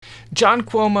John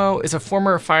Cuomo is a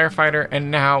former firefighter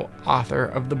and now author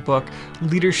of the book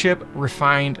Leadership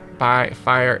Refined by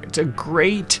Fire. It's a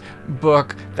great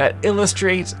book that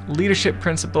illustrates leadership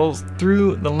principles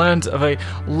through the lens of a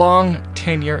long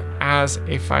tenure as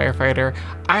a firefighter.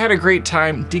 I had a great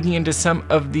time digging into some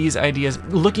of these ideas,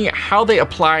 looking at how they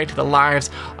apply to the lives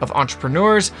of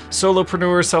entrepreneurs,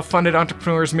 solopreneurs, self-funded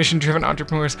entrepreneurs, mission-driven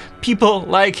entrepreneurs, people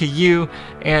like you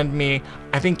and me.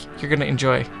 I think you're going to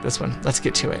enjoy this one. Let's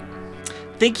get to it.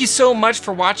 Thank you so much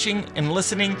for watching and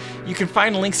listening. You can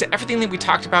find links to everything that we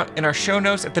talked about in our show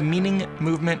notes at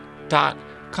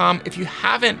themeaningmovement.com. If you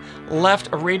haven't left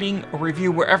a rating or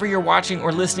review wherever you're watching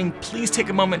or listening, please take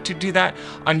a moment to do that.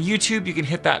 On YouTube, you can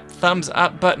hit that thumbs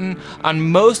up button.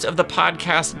 On most of the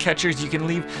podcast catchers, you can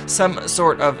leave some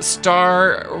sort of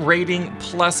star rating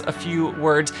plus a few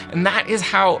words. And that is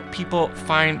how people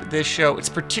find this show. It's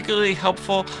particularly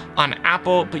helpful on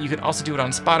Apple, but you can also do it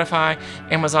on Spotify,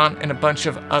 Amazon, and a bunch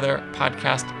of other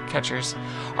podcast catchers.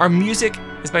 Our music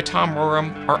is by Tom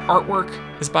Roram. Our artwork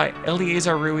is by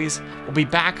Eleazar Ruiz. We'll be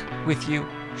back with you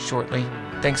shortly.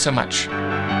 Thanks so much.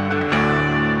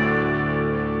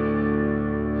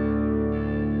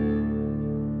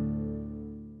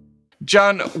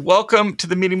 John, welcome to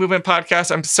the Meaning Movement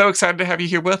podcast. I'm so excited to have you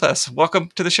here with us.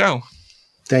 Welcome to the show.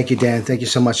 Thank you, Dan. Thank you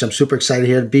so much. I'm super excited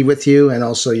here to be with you and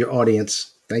also your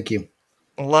audience. Thank you.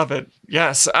 Love it.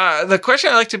 Yes. The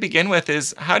question I like to begin with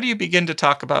is, how do you begin to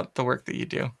talk about the work that you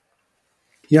do?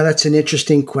 That's an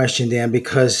interesting question, Dan,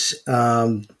 because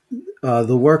the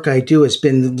work I do has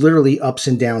been literally ups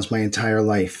and downs my entire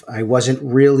life. I didn't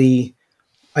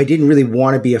really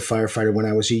want to be a firefighter when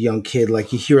I was a young kid.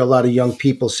 Like you hear a lot of young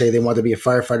people say they want to be a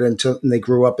firefighter until they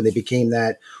grew up and they became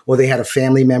that, or they had a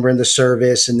family member in the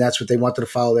service and that's what they wanted to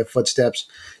follow their footsteps.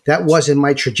 That wasn't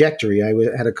my trajectory. I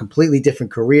had a completely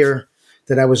different career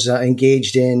that I was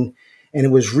engaged in. And it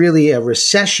was really a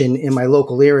recession in my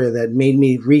local area that made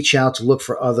me reach out to look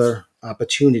for other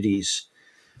opportunities.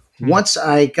 Once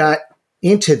I got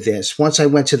into this, once I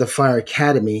went to the Fire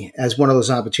Academy as one of those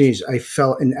opportunities, I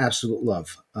fell in absolute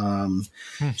love.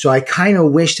 So I kind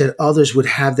of wish that others would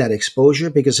have that exposure,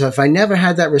 because if I never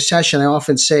had that recession, I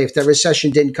often say if that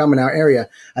recession didn't come in our area,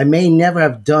 I may never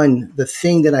have done the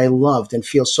thing that I loved and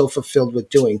feel so fulfilled with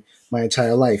doing my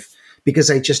entire life,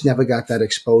 because I just never got that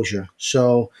exposure.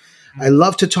 So I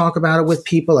love to talk about it with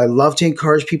people. I love to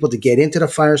encourage people to get into the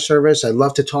fire service. I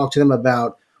love to talk to them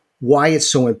about why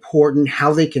it's so important,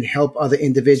 how they can help other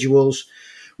individuals,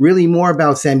 really more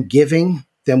about them giving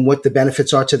than what the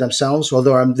benefits are to themselves,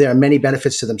 although there are many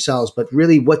benefits to themselves, but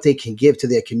really what they can give to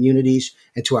their communities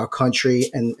and to our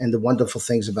country and the wonderful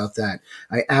things about that.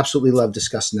 I absolutely love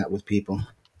discussing that with people.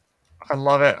 I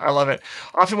love it. I love it.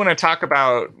 Often when I talk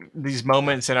about these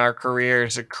moments in our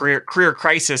careers, a career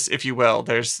crisis, if you will,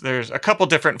 there's a couple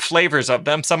different flavors of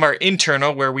them. Some are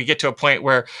internal, where we get to a point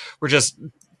where we're just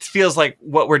feels like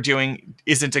what we're doing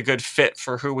isn't a good fit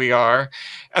for who we are.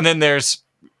 And then there's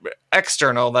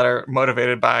external that are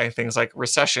motivated by things like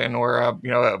recession or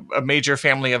a major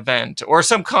family event, or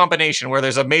some combination where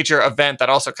there's a major event that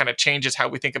also kind of changes how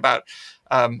we think about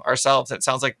ourselves. It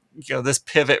sounds like this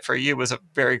pivot for you was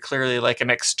very clearly like an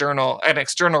external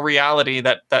reality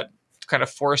that kind of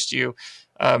forced you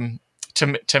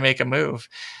to make a move.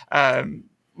 And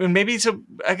maybe so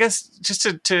I guess just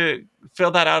to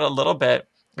fill that out a little bit,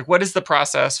 like what is the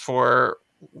process for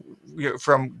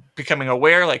from becoming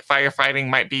aware like firefighting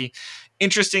might be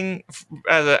interesting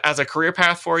as a career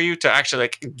path for you to actually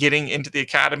like getting into the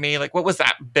academy? Like what was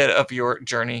that bit of your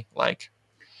journey like?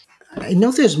 I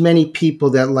know there's many people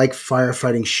that like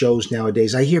firefighting shows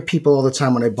nowadays. I hear people all the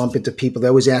time when I bump into people, they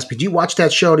always ask me, do you watch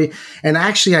that show? And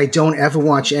actually, I don't ever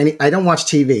watch I don't watch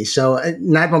TV. So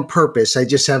not on purpose. I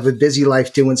just have a busy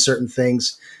life doing certain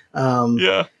things.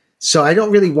 So I don't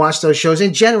really watch those shows.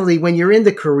 And generally, when you're in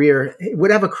the career,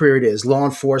 whatever career it is, law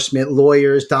enforcement,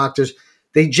 lawyers, doctors,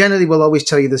 they generally will always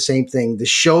tell you the same thing. The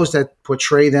shows that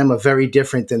portray them are very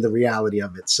different than the reality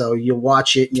of it. So you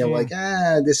watch it and you're like,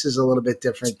 this is a little bit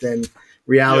different than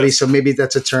reality. Yes. So maybe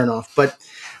that's a turnoff. But,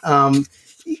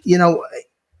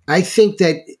 I think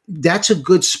that that's a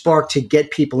good spark to get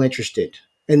people interested.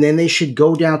 And then they should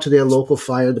go down to their local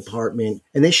fire department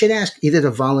and they should ask either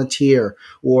to volunteer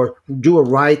or do a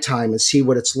ride time and see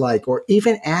what it's like, or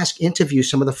even interview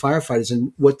some of the firefighters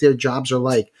and what their jobs are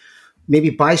like.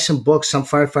 Maybe buy some books. Some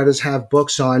firefighters have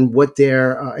books on what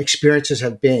their experiences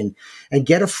have been, and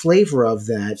get a flavor of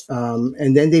that.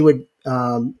 And then they would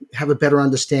have a better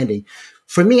understanding.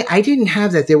 For me, I didn't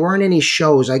have that. There weren't any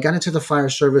shows. I got into the fire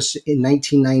service in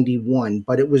 1991,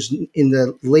 but it was in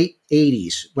the late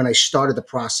 80s when I started the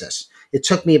process. It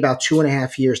took me about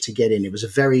 2.5 years to get in. It was a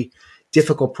very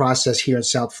difficult process here in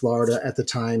South Florida at the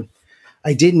time.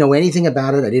 I didn't know anything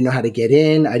about it. I didn't know how to get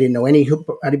in. I didn't know anybody who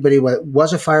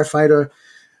was a firefighter.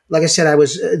 Like I said,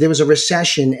 there was a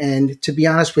recession, and to be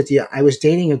honest with you, I was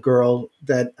dating a girl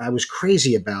that I was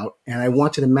crazy about, and I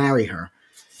wanted to marry her.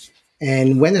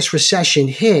 And when this recession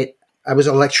hit, I was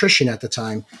an electrician at the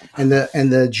time, and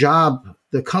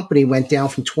the company went down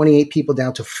from 28 people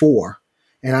down to four,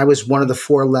 and I was one of the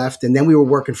four left. And then we were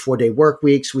working 4-day work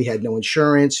weeks. We had no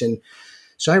insurance, and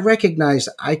so I recognized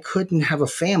I couldn't have a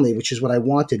family, which is what I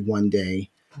wanted one day,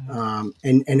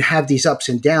 and have these ups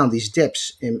and downs, these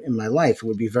dips in my life. It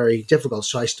would be very difficult.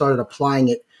 So I started applying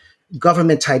it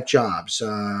government type jobs,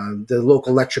 the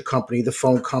local electric company, the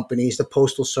phone companies, the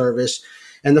postal service,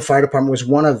 and the fire department was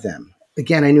one of them.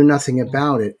 Again, I knew nothing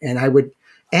about it. And I would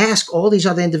ask all these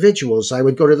other individuals. I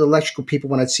would go to the electrical people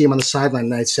when I'd see them on the sideline,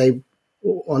 and I'd say,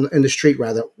 in the street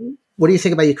rather, what do you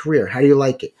think about your career? How do you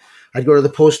like it? I'd go to the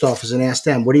post office and ask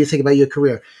them, what do you think about your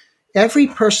career? Every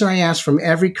person I asked from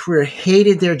every career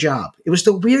hated their job. It was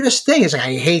the weirdest thing. It's like,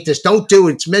 I hate this. Don't do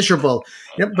it. It's miserable.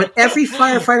 But every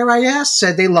firefighter I asked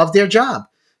said they loved their job.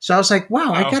 So I was like,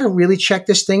 wow, I Wow. got to really check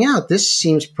this thing out. This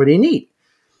seems pretty neat.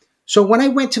 So when I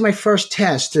went to my first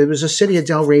test, it was a city of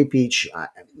Delray Beach.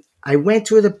 I went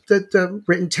through the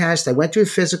written test. I went through the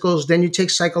physicals. Then you take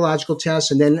psychological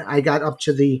tests. And then I got up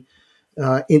to the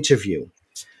interview.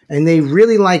 And they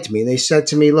really liked me. They said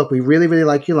to me, look, we really, really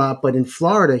like you a lot, but in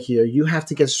Florida here, you have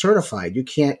to get certified. You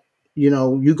can't, you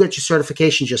get your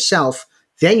certifications yourself,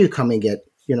 then you come and get,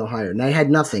 hired. And I had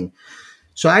nothing.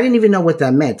 So I didn't even know what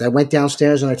that meant. I went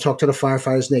downstairs and I talked to the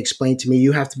firefighters, and they explained to me,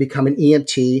 you have to become an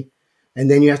EMT,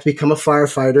 and then you have to become a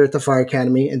firefighter at the fire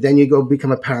academy, and then you go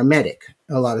become a paramedic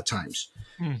a lot of times.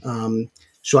 Hmm.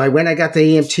 So I got the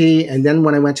EMT, and then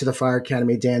when I went to the fire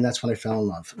academy, Dan, that's when I fell in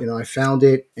love. I found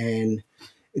it, and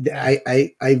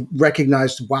I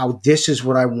recognized, wow, this is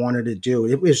what I wanted to do.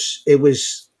 It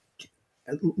was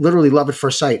literally love at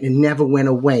first sight. It never went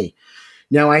away.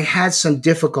 Now I had some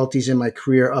difficulties in my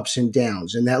career, ups and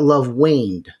downs, and that love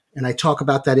waned. And I talk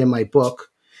about that in my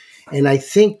book. And I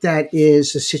think that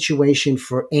is a situation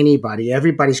for anybody.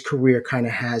 Everybody's career kind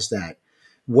of has that.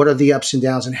 What are the ups and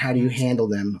downs, and how do you handle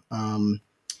them?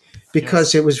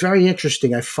 Because Yes. it was very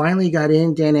interesting. I finally got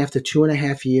in, Dan, after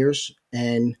 2.5 years,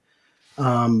 and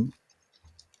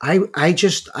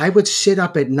I would sit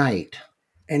up at night,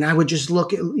 and I would just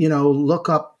look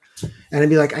up, and I'd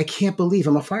be like, I can't believe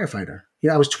I'm a firefighter.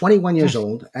 I was 21 years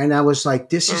old, and I was like,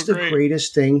 this So is the great.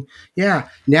 greatest thing. Yeah.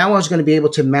 Now I was going to be able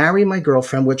to marry my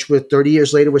girlfriend, which we're 30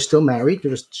 years later, we're still married. It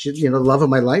was, the love of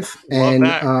my life. Love And,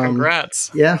 that.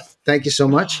 Congrats. yeah, thank you so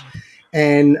much.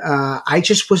 And I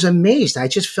just was amazed. I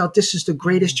just felt this is the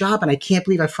greatest Mhm. job, and I can't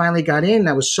believe I finally got in.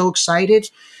 I was so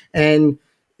excited. And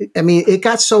I mean, it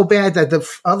got so bad that the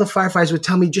other firefighters would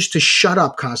tell me just to shut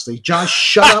up constantly. John,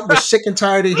 shut up. We're sick and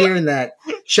tired of hearing that.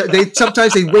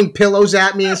 Sometimes they wing pillows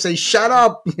at me and say, "Shut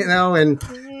up," And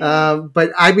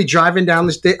but I'd be driving down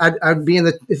the street. I'd be in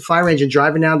the fire engine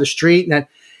driving down the street, and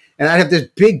I'd have this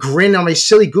big grin on my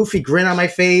silly, goofy grin on my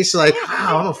face, like,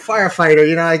 "Wow, I'm a firefighter."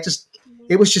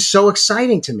 It was just so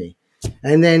exciting to me.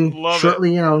 And then Love it.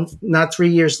 shortly, not 3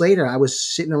 years later, I was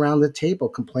sitting around the table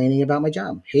complaining about my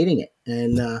job, hating it.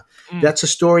 And Mm. that's a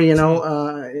story,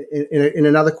 Mm. in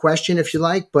another question, if you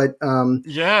like. But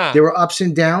Yeah. there were ups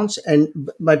and downs. And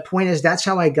my point is, that's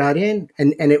how I got in.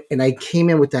 And I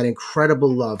came in with that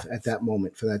incredible love at that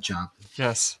moment for that job.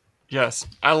 Yes. Yes.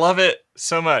 I love it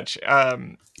so much.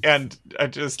 And I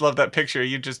just love that picture.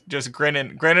 You just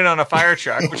grinning on a fire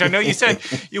truck, which I know you said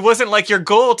it wasn't like your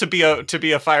goal to be a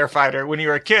firefighter when you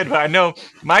were a kid, but I know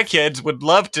my kids would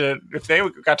love to if they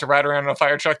got to ride around in a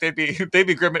fire truck. They'd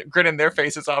be grinning their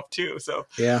faces off too. So,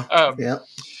 Yeah. um, Yeah.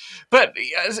 but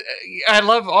yes, I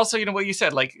love also what you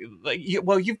said,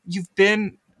 you've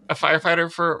been a firefighter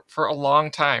for a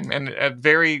long time, and a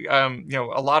very a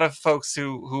lot of folks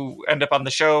who end up on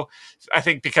the show, I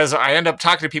think, because I end up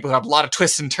talking to people who have a lot of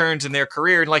twists and turns in their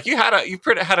career, and like you had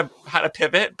a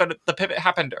pivot, but the pivot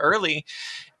happened early.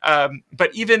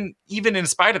 But even in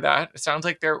spite of that, it sounds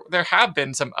like there have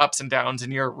been some ups and downs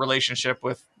in your relationship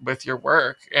with your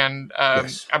work, and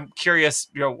Yes. I'm curious,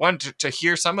 one, to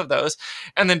hear some of those,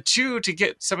 and then two, to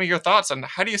get some of your thoughts on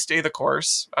how do you stay the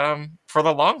course for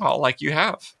the long haul like you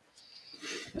have.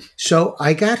 So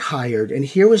I got hired, and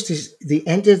here was the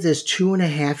end of this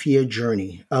 2.5 year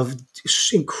journey of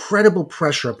incredible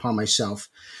pressure upon myself,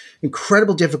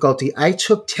 incredible difficulty. I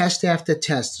took test after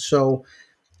test. So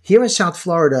here in South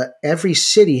Florida, every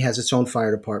city has its own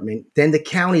fire department. Then the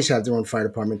counties have their own fire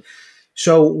department.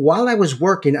 So while I was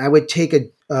working, I would take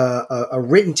a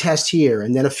written test here,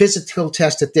 and then a physical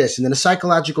test at this, and then a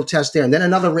psychological test there, and then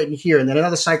another written here, and then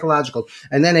another psychological,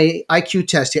 and then a IQ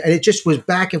test here, and it just was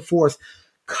back and forth,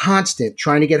 constant,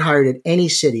 trying to get hired at any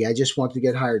city. I just wanted to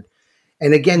get hired.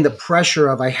 And again, the Mm. pressure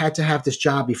of I had to have this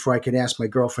job before I could ask my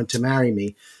girlfriend to marry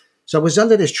me. So I was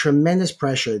under this tremendous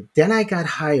pressure. Then I got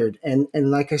hired, and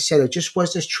like I said, it just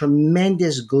was this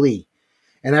tremendous glee.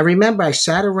 And I remember I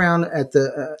sat around at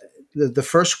the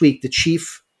first week. The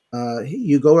chief,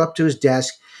 you go up to his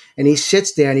desk, and he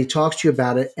sits there and he talks to you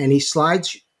about it, and he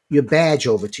slides your badge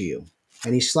over to you,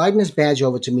 and he's sliding his badge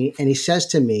over to me, and he says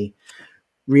to me,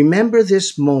 "Remember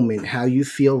this moment, how you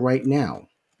feel right now,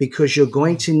 because you're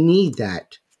going Mm. to need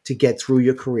that to get through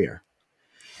your career."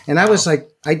 And I was Wow. like,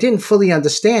 I didn't fully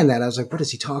understand that. I was like, what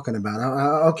is he talking about?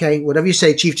 Okay, whatever you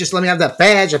say, Chief. Just let me have that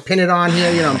badge. I pin it on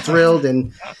here. I'm thrilled.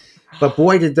 And but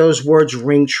boy, did those words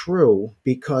ring true,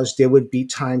 because there would be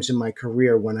times in my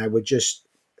career when I would just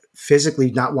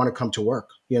physically not want to come to work,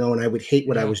 and I would hate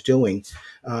what I Yeah. was doing.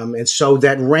 And so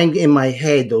that rang in my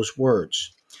head, those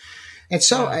words. And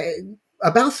so Yeah.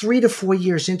 about 3 to 4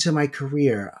 years into my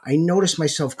career, I noticed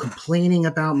myself complaining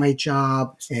about my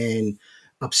job and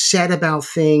upset about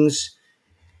things.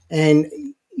 And,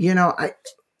 I,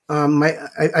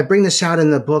 I bring this out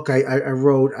in the book I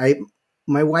wrote.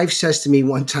 My wife says to me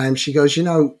one time, she goes,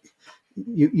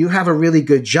 you have a really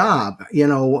good job.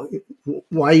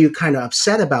 Why are you kind of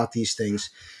upset about these things?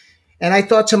 And I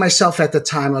thought to myself at the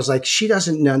time, I was like, she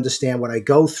doesn't understand what I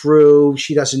go through.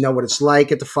 She doesn't know what it's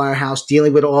like at the firehouse,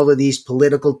 dealing with all of these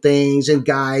political things and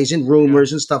guys and Yeah.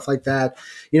 rumors and stuff like that.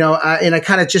 And I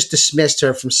kind of just dismissed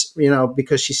her from,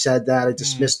 because she said that. I Mm.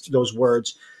 dismissed those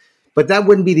words. But that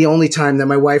wouldn't be the only time that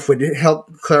my wife would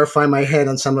help clarify my head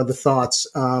on some of the thoughts.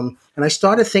 And I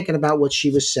started thinking about what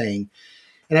she was saying.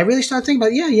 And I really started thinking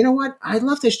about, yeah, you know what? I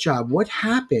love this job. What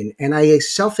happened? And I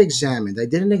self Mm. examined. I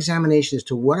did an examination as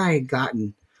to what I had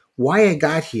gotten, why I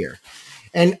got here.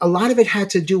 And a lot of it had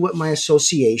to do with my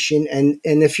association. And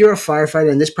if you're a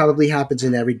firefighter, and this probably happens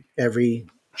in every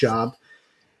job,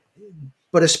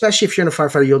 but especially if you're in a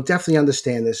firefighter, you'll definitely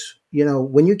understand this.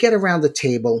 When you get around the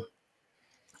table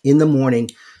in the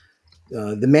morning,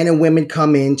 the men and women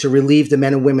come in to relieve the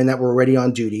men and women that were already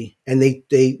on duty, and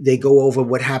they go over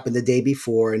what happened the day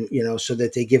before, and so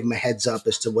that they give them a heads up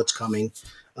as to what's coming,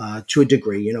 to a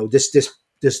degree.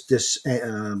 This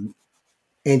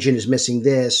engine is missing.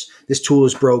 This tool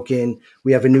is broken.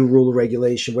 We have a new rule or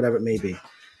regulation, whatever it may be.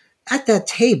 At that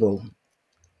table,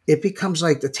 it becomes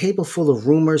like the table full of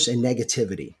rumors and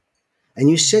negativity. And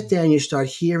you sit Mm. there and you start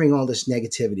hearing all this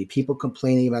negativity. People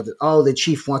complaining about it. Oh, the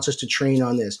chief wants us to train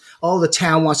on this. Oh, the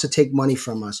town wants to take money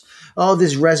from us. Oh,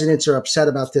 these residents are upset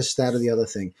about this, that, or the other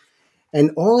thing.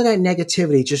 And all of that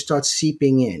negativity just starts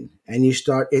seeping in. And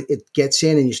it gets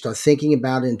in, and you start thinking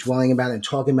about it and dwelling about it and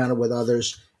talking about it with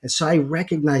others. And so I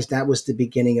recognized that was the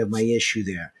beginning of my issue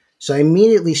there. So I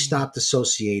immediately Mm. stopped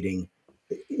associating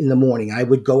in the morning. I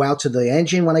would go out to the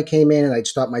engine when I came in and I'd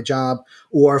start my job.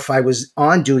 Or if I was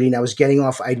on duty and I was getting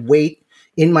off, I'd wait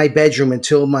in my bedroom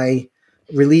until my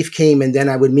relief came, and then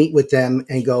I would meet with them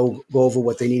and go over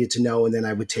what they needed to know, and then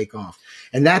I would take off.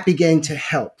 And that began to Mm.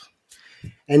 help.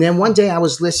 And then one Mm. day I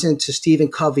was listening to Stephen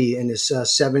Covey in his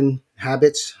 7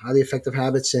 habits, highly effective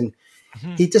habits, and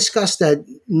Mhm. he discussed that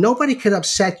nobody could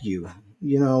upset you.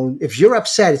 If you're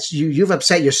upset, it's you. You've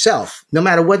upset yourself. No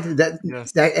matter what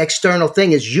Yes. that external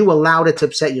thing is, you allowed it to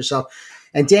upset yourself.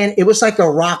 And Dan, it was like a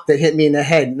rock that hit me in the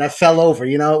head, and I fell over.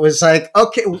 It was like,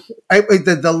 okay,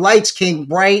 the lights came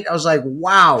bright. I was like,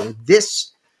 wow, Mm.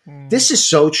 this is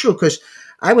so true, because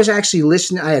I was actually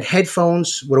listening. I had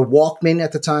headphones with a Walkman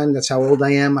at the time. That's how old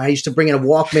I am. I used to bring in a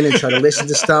Walkman and try to listen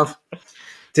to stuff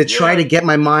to try Yeah. to get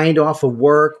my mind off of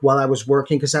work while I was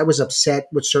working, because I was upset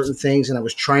with certain things and I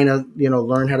was trying to,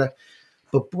 learn how to.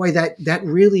 But boy, that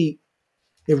really,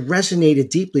 it resonated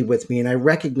deeply with me, and I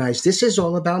recognized this is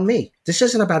all about me. This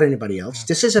isn't about anybody else. Yeah.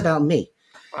 This is about me.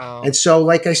 Wow. And so,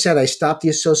 like I said, I stopped the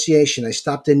association, I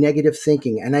stopped the negative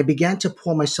thinking, and I began to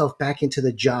pour myself back into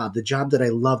the job that I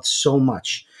loved so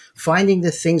much, finding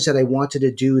the things that I wanted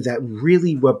to do that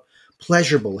really were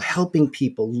pleasurable, helping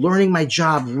people, learning my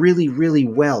job really, really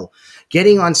well,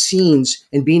 getting Mm. on scenes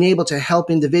and being able to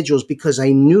help individuals because I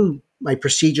knew my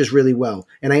procedures really well.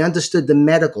 And I understood the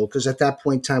medical, because at that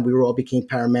point in time, we were all became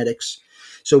paramedics.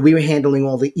 So we were handling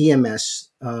all the EMS,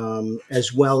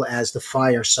 as well as the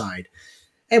fire side.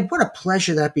 And what a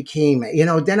pleasure that became.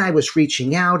 Then I was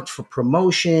reaching out for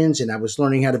promotions, and I was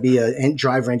learning how to be a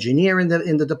driver engineer in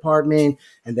the department,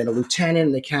 and then a lieutenant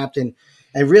and a captain.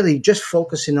 And really just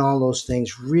focusing on all those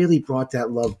things really brought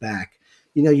that love back.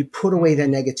 You put away that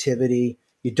Mm. negativity,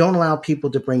 You don't allow people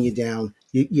to bring you down.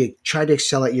 You try to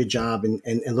excel at your job and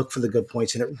look for the good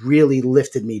points. And it really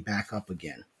lifted me back up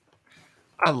again.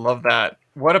 I love that.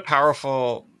 What a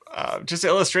powerful just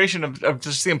illustration of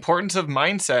just the importance of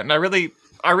mindset. And I really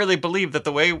believe that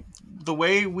the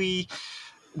way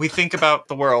we think about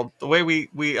the world, the way we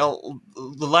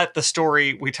let the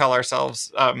story we tell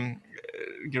ourselves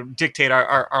dictate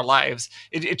our lives,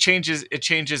 it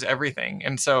changes everything.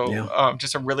 And so Yeah.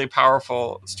 just a really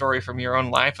powerful story from your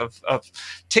own life of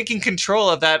taking control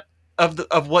of that,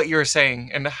 of what you're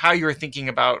saying and how you were thinking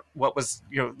about what was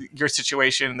your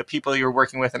situation, the people you were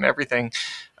working with, and everything,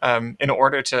 in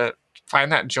order to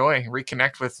find that joy,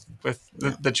 reconnect with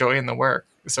Yeah. the joy in the work.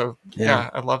 So Yeah. yeah,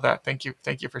 I love that. Thank you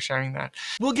for sharing that.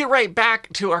 We'll get right back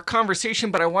to our conversation,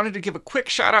 but I wanted to give a quick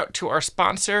shout out to our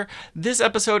sponsor. This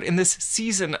episode in this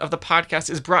season of the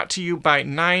podcast is brought to you by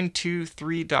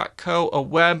 923.co, a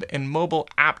web and mobile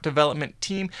app development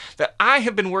team that I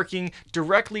have been working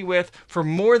directly with for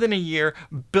more than a year,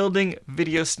 building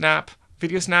VideoSnap.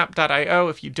 Videosnap.io,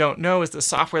 if you don't know, is the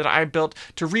software that I built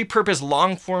to repurpose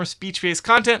long-form speech-based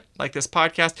content, like this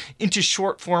podcast, into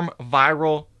short-form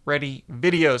viral-ready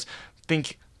videos.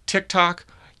 Think TikTok,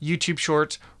 YouTube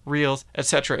Shorts, Reels,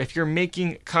 etc. If you're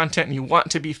making content and you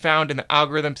want to be found in the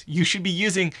algorithms, you should be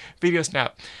using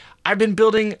VideoSnap. I've been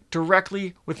building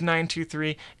directly with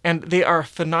 923, and they are a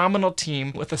phenomenal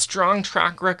team with a strong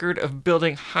track record of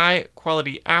building high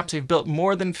quality apps. They've built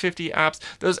more than 50 apps.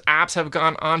 Those apps have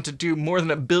gone on to do more than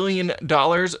 $1 billion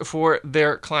for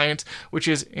their clients, which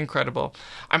is incredible.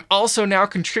 I'm also now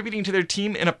contributing to their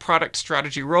team in a product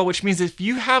strategy role, which means if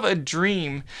you have a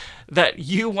dream that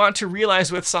you want to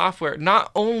realize with software,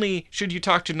 not only should you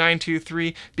talk to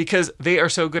 923 because they are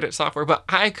so good at software, but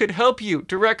I could help you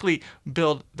directly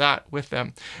build that with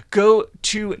them. Go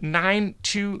to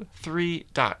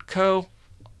 923.co,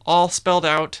 all spelled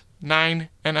out,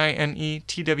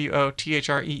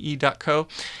 9networthree.co,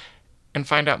 and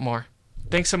find out more.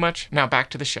 Thanks so much. Now back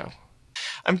to the show.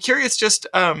 I'm curious, just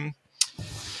for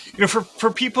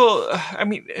people. I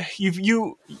mean,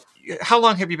 you how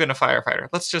long have you been a firefighter?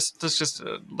 Let's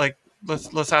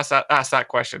ask that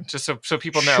question, just so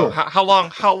people know Sure. how long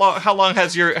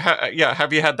has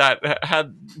have you had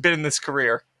been in this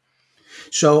career?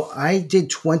 So I did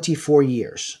 24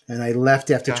 years and I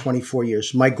left after Okay. 24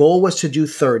 years. My goal was to do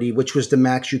 30, which was the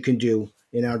max you can do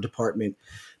in our department.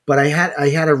 But I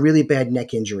had a really bad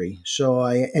neck injury. So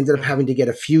I ended up Yeah. having to get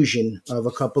a fusion of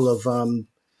a couple of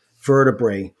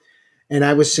vertebrae. And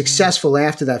I was Mm. successful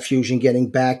after that fusion getting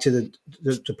back to the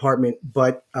department.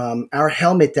 But our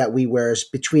helmet that we wear is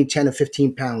between 10 and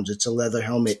 15 pounds. It's a leather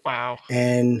helmet. Wow.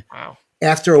 And Wow.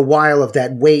 after a while of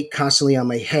that weight constantly on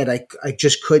my head, I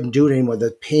just couldn't do it anymore.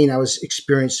 The pain I was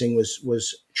experiencing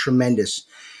was tremendous.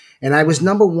 And I was Mm.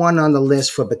 number one on the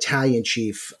list for battalion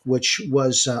chief, which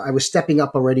was, I was stepping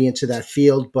up already into that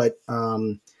field, but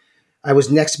I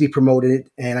was next to be promoted,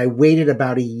 and I waited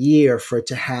about a year for it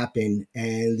to happen.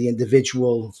 And the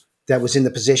individual that was in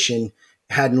the position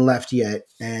hadn't left yet,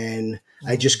 and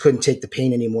I Mm. just couldn't take the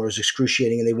pain anymore. It was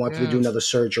excruciating, and they wanted to do Yeah. another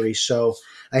surgery. So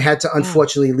I had to Mm.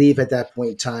 unfortunately leave at that point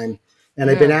in time.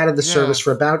 And I've been Yeah. out of the service Yeah.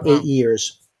 for about Wow. 8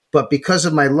 years. But because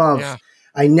of my love, Yeah.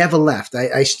 I never left.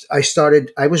 I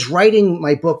started, I was writing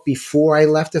my book before I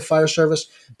left the fire service,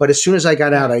 but as soon as I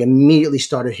got out, Yeah. I immediately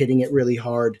started hitting it really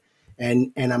hard,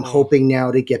 and I'm Cool. hoping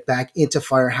now to get back into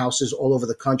firehouses all over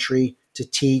the country to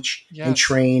teach and Yes.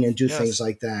 train and do things Yes.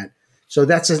 like that. So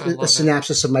that's I a love it.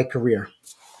 synopsis of my career.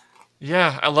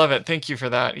 Yeah, I love it. Thank you for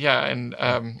that. Yeah, and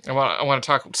I want to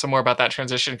talk some more about that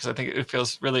transition because I think it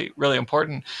feels really really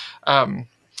important. Um,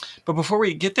 but before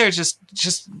we get there, just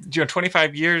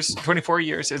 25 years, 24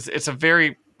 years, it's a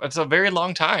very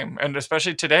long time, and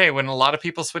especially today when a lot of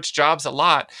people switch jobs a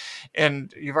lot.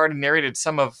 And you've already narrated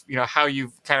some of how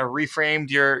you've kind of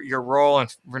reframed your role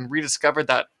and rediscovered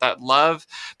that love.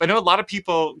 But I know a lot of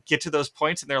people get to those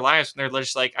points in their lives when they're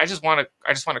just like, I just want to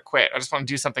quit. I just want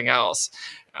to do something else.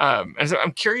 And so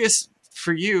I'm curious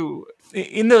for you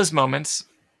in those moments,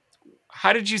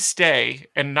 how did you stay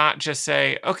and not just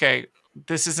say, okay,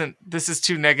 this is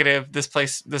too negative. This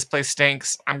place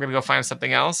stinks. I'm gonna go find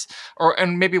something else.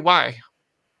 And maybe why?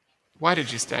 Why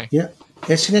did you stay? Yeah,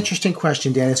 it's an interesting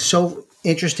question, Dan. It's so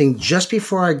interesting. Just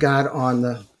before I got on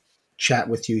the chat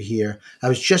with you here, I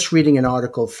was just reading an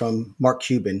article from Mark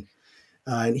Cuban,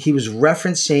 and he was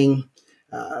referencing.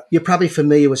 You're probably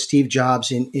familiar with Steve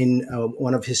Jobs. In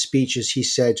one of his speeches, he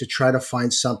said to try to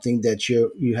find something that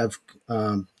you have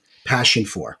passion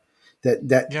for,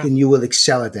 that Yeah. and you will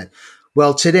excel at that.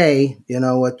 Well, today,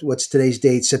 what's today's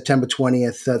date? September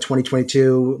 20th,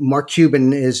 2022. Mark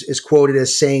Cuban is quoted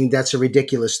as saying that's a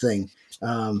ridiculous thing.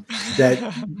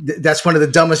 That that's one of the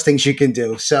dumbest things you can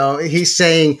do. So he's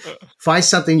saying, find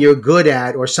something you're good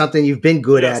at or something you've been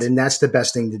good at, Yes. and that's the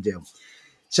best thing to do.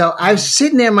 So I was Hmm.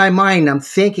 sitting there in my mind, I'm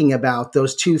thinking about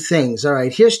those two things. All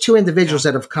right, here's two individuals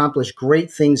Yeah. that have accomplished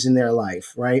great things in their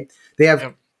life, right? They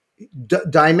have Yep.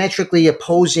 diametrically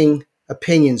opposing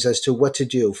opinions as to what to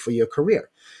do for your career.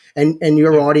 And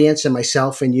your Yep. audience and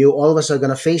myself and you, all of us are going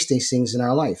to face these things in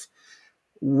our life.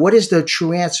 What is the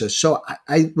true answer? So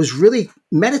I was really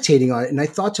meditating on it, and I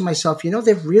thought to myself,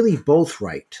 they're really both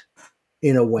right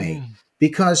in a way, Mm.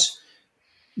 because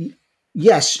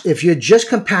yes, if you're just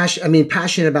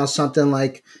passionate about something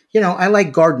like, I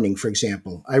like gardening, for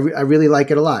example. I really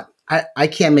like it a lot. I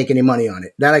can't make any money on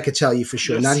it. That I could tell you for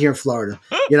sure. Not Yes. here in Florida.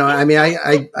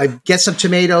 I get some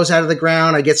tomatoes out of the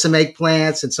ground. I get some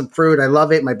eggplants and some fruit. I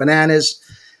love it. My bananas.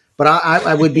 But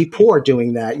I would be poor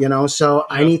doing that, So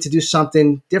I Yep. need to do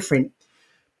something different.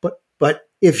 But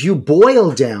if you boil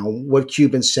down what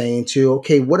Cuban's saying to,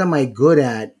 okay, what am I good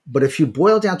at? But if you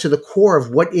boil down to the core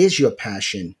of what is your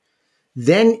passion,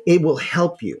 then it will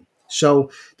help you.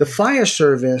 So the fire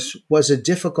service was a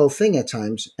difficult thing at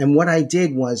times. And what I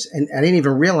did was, and I didn't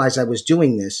even realize I was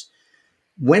doing this,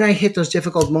 when I hit those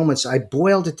difficult moments, I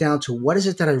boiled it down to what is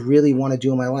it that I really want to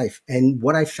do in my life? And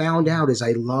what I found Mm. out is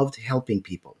I loved helping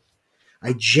people. I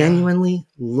Yeah. genuinely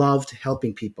loved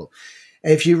helping people.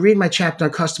 If you read my chapter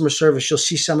on customer service, you'll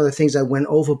see some of the things I went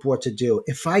overboard to do.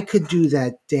 If I could do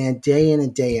that, Dan, day in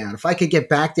and day out, if I could get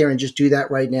back there and just do that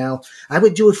right now, I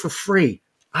would do it for free.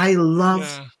 I loved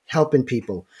Yeah. helping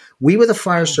people. We were the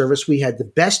fire Mm. service. We had the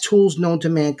best tools known to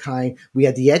mankind. We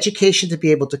had the education to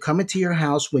be able to come into your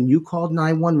house when you called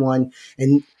 911,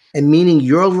 and meaning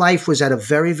your life was at a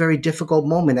very, very difficult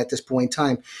moment at this point in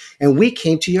time. And we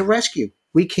came to your rescue.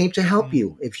 We came to help Mm.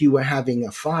 you. If you were having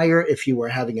a fire, if you were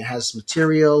having a hazardous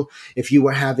material, if you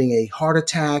were having a heart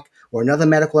attack or another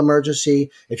medical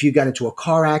emergency, if you got into a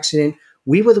car accident,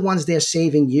 we were the ones there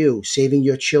saving you, saving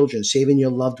your children, saving your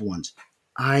loved ones.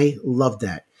 I loved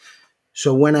that.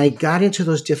 So when I Mm. got into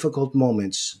those difficult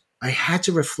moments, I had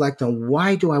to reflect on,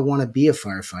 why do I want to be a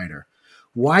firefighter? I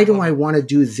Why do love I it. want to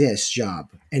do this job?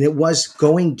 And it was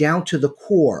going down to the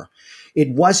core. It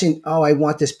wasn't, oh, I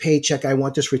want this paycheck, I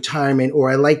want this retirement, or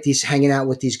I like these hanging out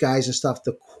with these guys and stuff.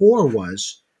 The core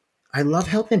was, I love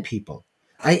helping people.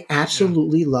 I Yeah.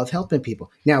 absolutely love helping people.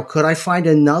 Now, could I find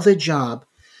another job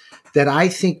that I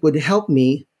think would help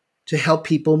me to help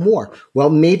people more? Well,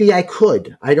 maybe I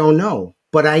could. I don't know.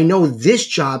 But I know this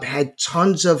job had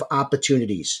tons of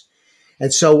opportunities.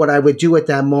 And so what I would do at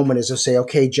that moment is I'll say,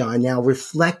 okay, John, now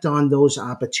reflect on those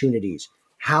opportunities.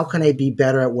 How can I Mm. be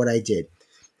better at what I did?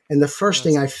 And the first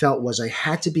thing Yes. I felt was I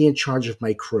had to be in charge of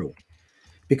my crew.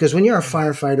 Because when you're a Mm.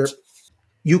 firefighter,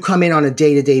 you come in on a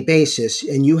day to day basis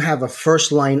and you have a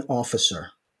first line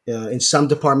officer. In some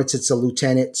departments, it's a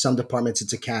lieutenant, some departments,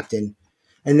 it's a captain.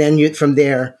 And then from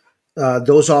there,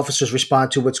 those officers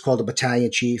respond to what's called a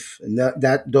battalion chief. And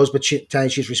those battalion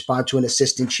chiefs respond to an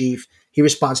assistant chief. He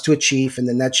responds to a chief, and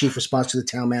then that chief responds to the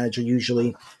town manager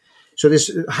usually. So there's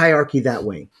a hierarchy that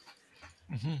way.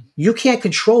 Hmm. You can't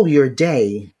control your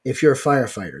day if you're a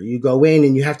firefighter. You go in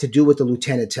and you have to do what the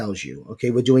lieutenant tells you. Okay,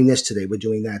 we're doing this today, we're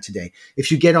doing that today.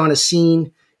 If you get on a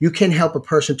scene, you can help a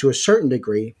person to a certain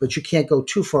degree, but you can't go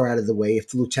too far out of the way if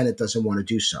the lieutenant doesn't want to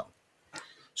do so.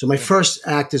 So my Yep. first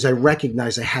act is I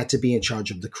recognized I had to be in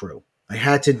charge of the crew. I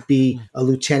had to be Mm. a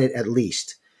lieutenant at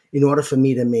least in order for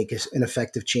me to make an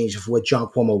effective change of what John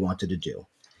Cuomo wanted to do.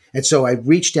 And so I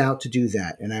reached out to do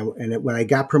that. When I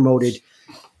got promoted,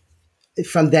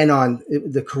 from then on,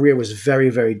 the career was very,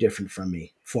 very different for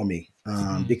me,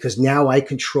 Mm. because now I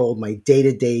controlled my day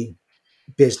to day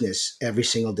business every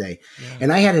single day, Yeah.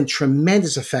 and I had a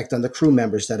tremendous effect on the crew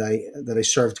members that I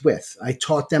served with. I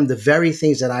taught them the very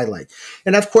things that I liked,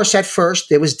 and of course, at first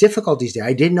there was difficulties there.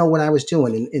 I didn't know what I was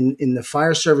doing. In the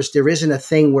fire service, there isn't a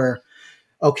thing where,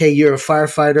 okay, you're a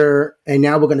firefighter, and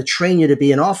now we're going to train you to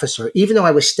be an officer. Even though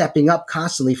I was stepping up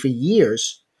constantly for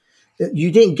years, you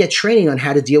didn't get training on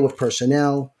how to deal with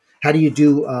personnel. How do you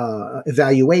do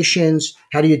evaluations?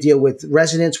 How do you deal with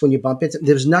residents when you bump into?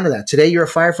 There's none of that. Today you're a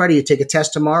firefighter. You take a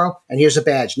test tomorrow, and here's a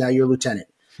badge. Now you're a lieutenant,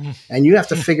 and you have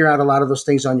to figure out a lot of those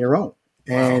things on your own.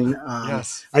 Wow. And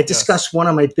Yes. I Yes. discussed one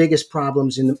of my biggest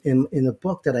problems in the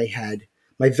book that I had.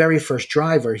 My very first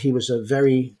driver, he was a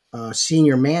very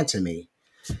senior man to me,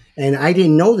 and I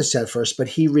didn't know this at first, but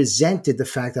he resented the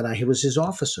fact that I was his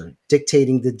officer,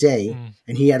 dictating the day, Mm.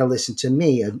 and he had to listen to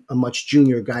me, a much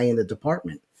junior guy in the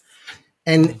department.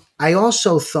 And Mm. I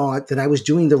also thought that I was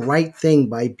doing the right thing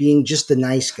by being just the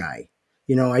nice guy.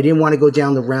 I didn't want to go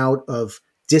down the route of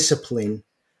discipline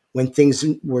when things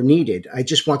were needed. I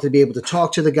just wanted to be able to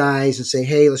talk to the guys and say,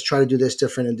 hey, let's try to do this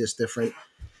different and this different.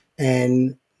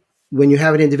 And when you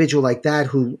have an individual like that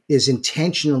who is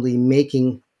intentionally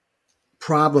making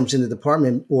problems in the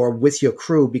department or with your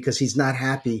crew because he's not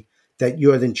happy that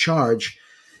you're in charge,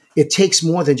 it takes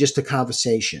more than just a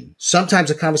conversation. Sometimes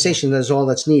a Yeah. conversation is all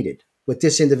that's needed. With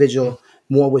this Mm. individual,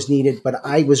 more was needed, but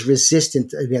I was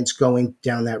resistant against going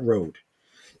down that road.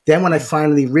 Then, when I Yeah.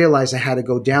 finally realized I had to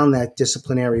go down that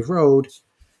disciplinary road,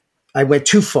 I went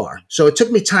too far. So it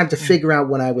took me time to Mm. figure out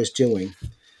what I was doing.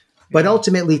 But Yeah.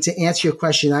 ultimately, to answer your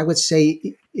question, I would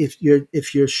say if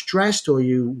you're stressed or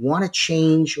you want to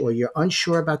change or you're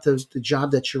unsure about the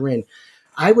job that you're in,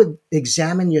 I would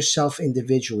examine yourself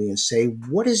individually and say,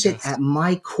 what is it Yes. at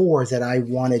my core that I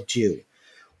want to do?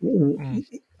 Mm.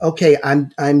 Okay,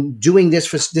 I'm doing this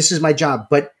for this is my job,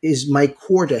 but is my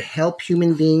core to help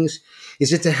human beings?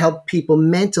 Is it to help people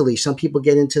mentally? Some people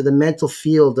get into the mental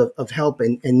field of help,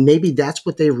 and maybe that's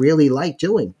what they really like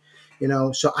doing.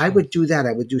 So I Mm. would do that.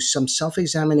 I would do some self Yeah.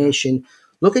 examination,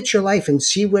 look at your life, and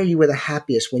see where you were the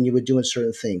happiest when you were doing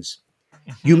certain things.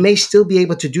 You Hmm. may still be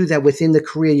able to do that within the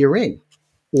career you're in,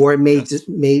 or it may Yes.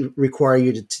 may require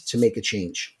you to make a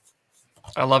change.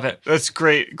 I love it. That's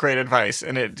great, great advice.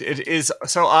 And it is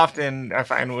so often I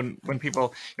find when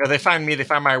people, they find me, they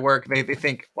find my work, they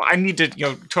think, well, I need to,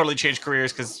 totally change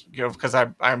careers because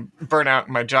I'm burnout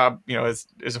and my job,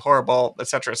 is horrible, et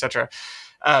cetera, et cetera.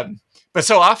 Um, but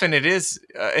so often it is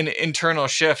an internal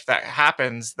shift that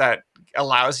happens that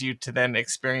allows you to then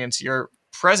experience your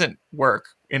present work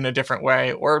in a different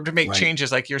way, or to make Right,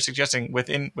 changes like you're suggesting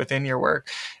within your work.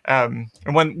 And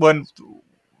one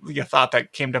thought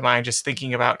that came to mind just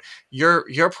thinking about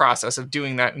your process of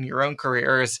doing that in your own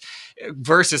career is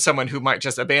versus someone who might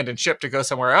just abandon ship to go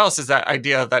somewhere else, is that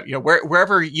idea that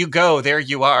wherever you go, there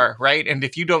you are, right? And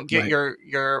if you don't get right,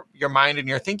 your mind and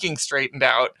your thinking straightened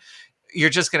out, you're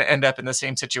just going to end up in the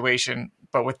same situation,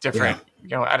 but with yeah, different,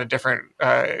 at a different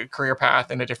career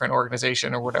path in a different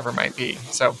organization or whatever it might be.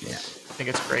 So yeah. I think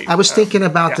it's great. I was thinking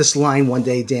about Yeah. this line one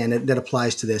day, Dan, that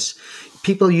applies to this.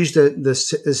 People use the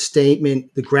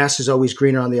statement, "The grass is always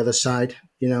greener on the other side,"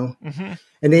 Hmm.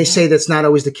 and they Hmm. say that's not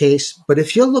always the case. But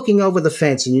if you're looking over the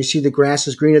fence and you see the grass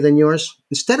is greener than yours,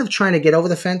 instead of trying to get over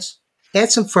the fence, add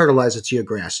some fertilizer to your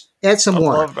grass, add some I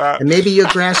water, love that. and maybe your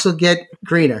grass will get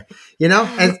greener.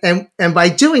 And by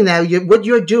doing that, what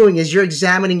you're doing is you're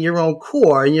examining your own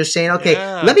core and you're saying, okay,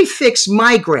 let Yeah. me fix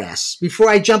my grass before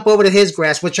I jump over to his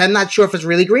grass, which I'm not sure if it's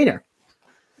really greener.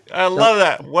 I So love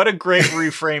that. What a great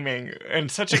reframing and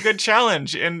such a good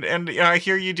challenge. And I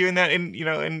hear you doing that in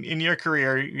your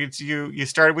career. You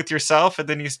started with yourself, and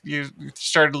then you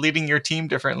started leading your team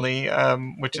differently,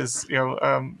 which is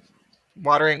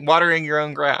watering your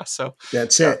own grass. So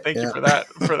that's yeah, it. thank you Yeah.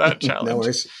 for that No challenge.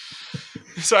 worries.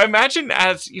 So I imagine,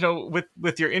 as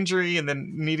with your injury and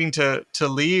then needing to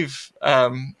leave, I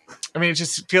mean, it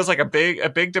just feels like a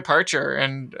big departure.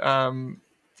 And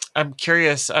I'm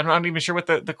curious. I'm not even sure what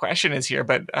the question is here,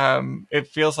 but it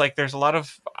feels like there's a lot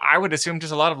of, I would assume,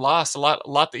 just a lot of loss, a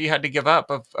lot that you had to give up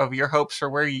of your hopes for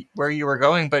where you were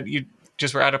going, but you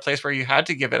just were at a place where you had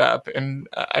to give it up. And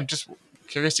I'm just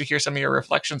curious to hear some of your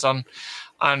reflections on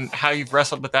how you've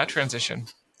wrestled with that transition.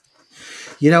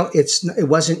 It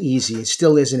wasn't easy. It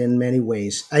still isn't in many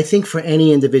ways. I think for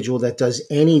any individual that does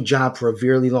any job for a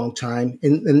really long time,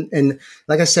 and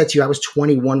like I said to you, I was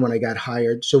 21 when I got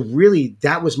hired, so really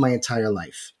that was my entire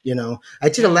life. I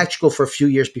did Yeah. electrical for a few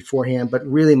years beforehand, but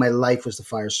really my life was the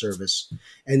fire service,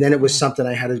 and then it was Mm. something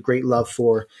I had a great love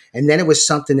for, and then it was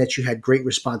something that you had great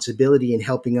responsibility in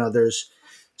helping others.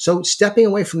 So stepping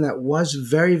away from that was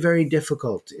very, very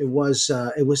difficult. It was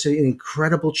an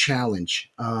incredible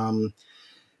challenge.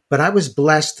 But I was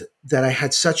blessed that I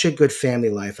had such a good family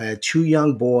life. I had two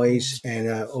young boys Mm.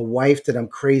 and a wife that I'm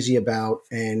crazy about,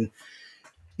 and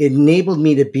it enabled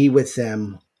me to be with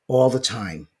them all the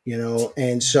time. And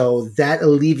Yeah. so that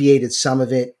alleviated some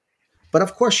of it. But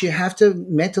of course, you have to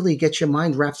mentally get your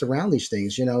mind wrapped around these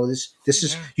things. This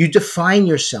is Yeah. you define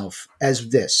yourself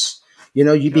as this. You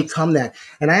Yes. become that.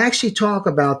 And I actually talk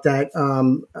about that.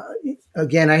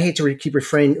 Again, I hate to keep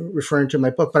referring to my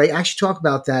book, but I actually talk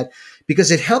about that because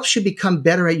it helps you become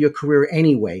better at your career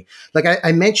anyway. Like I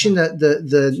Yeah. mentioned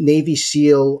the Navy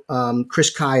SEAL Chris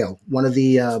Kyle, one of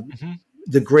Hmm.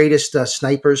 the greatest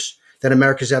snipers that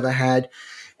America's ever had.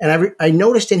 And I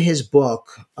noticed in his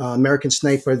book, American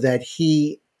Sniper, that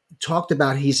he talked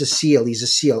about he's a SEAL. He's a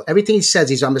SEAL. Everything he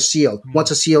says, I'm a SEAL. Mm.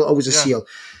 Once a SEAL, always a Yeah. SEAL.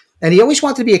 And he always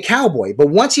wanted to be a cowboy. But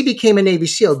once he became a Navy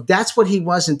SEAL, that's what he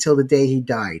was until the day he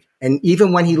died. And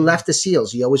even when he Mm. left the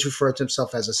SEALs, he always referred to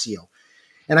himself as a SEAL.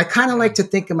 And I kind of Yeah. like to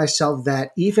think of myself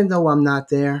that even though I'm not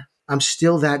there, I'm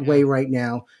still that Yeah. way right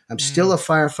now. I'm still Mm. a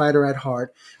firefighter at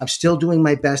heart. I'm still doing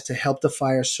my best to help the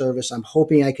fire service. I'm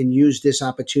hoping I can use this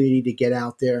opportunity to get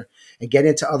out there and get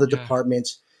into other Yeah.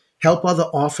 departments, help other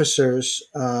officers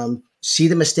see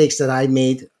the mistakes that I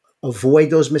made, avoid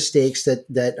those mistakes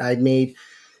that I made,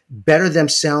 better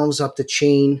themselves up the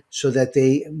chain so that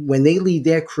they, when they lead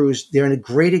their crews, they're a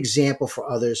great example for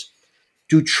others.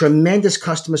 Do tremendous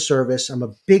customer service. I'm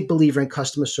a big believer in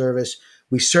customer service.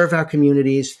 We serve our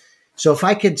communities. So if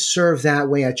I could serve that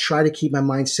way, I try to keep my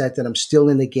mindset that I'm still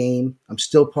in the game. I'm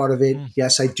still part of it. Mm.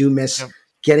 Yes, I do miss Yep.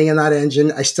 getting in that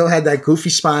engine. I still had that goofy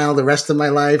smile the rest of my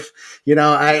life. You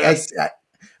know, Yes.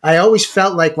 I always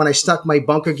felt like when I stuck my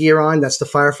bunker gear on, that's the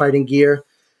firefighting gear.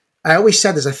 I always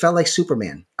said this. I felt like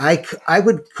Superman. I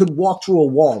would could walk through a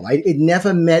wall. It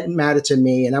never mattered to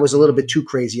me, and I was a little bit Mm. too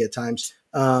crazy at times.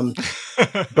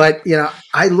 But you know,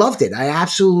 I loved it. I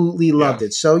absolutely loved Yeah.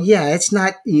 it. So yeah, it's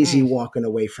not easy Mm. walking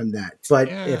away from that. But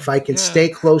Yeah. if I can Yeah. stay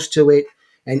close to it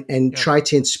and Yep. try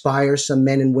to inspire some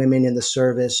men and women in the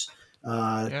service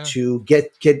Yeah. to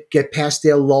get past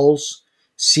their lulls,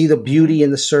 see the Hmm. beauty in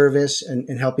the service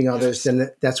and helping others, Yes. then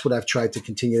that's what I've tried to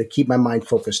continue to keep my mind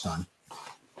focused on.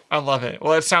 I love it.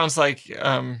 Well, it sounds like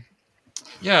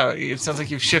yeah, it sounds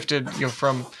like you've shifted,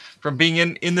 from being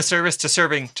in the service to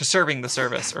serving the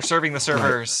service, or serving the Right.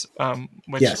 servers,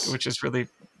 Yes. which is really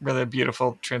a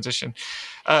beautiful transition.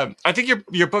 I think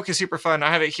your book is super fun.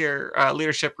 I have it here,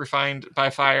 Leadership Refined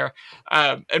by Fire.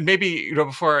 And maybe,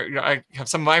 before, I have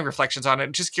some of my reflections on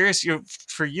it. Just curious,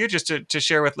 for you, just to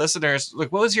share with listeners,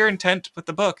 like, what was your intent with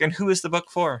the book, and who is the book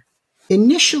for?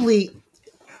 Initially,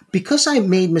 because I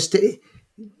made mistake,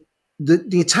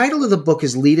 the title of the book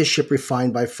is Leadership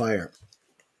Refined by Fire.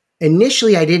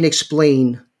 Initially, I didn't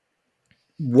explain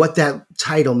what that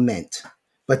title meant.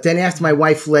 But then after my Mm.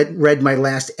 wife read my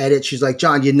last edit, she's like,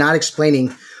 John, you're not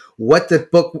explaining what the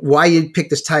book, why you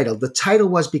picked this title. The title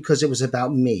was because it was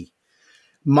about me.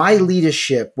 My Mm.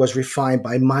 leadership was refined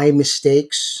by my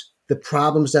mistakes, the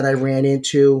problems that I Yeah. ran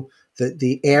into,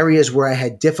 the areas where I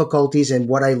had difficulties and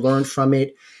what I learned from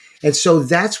it. And so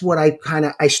that's what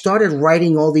I started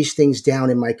writing all these things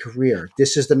down in my career.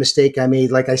 This is the mistake I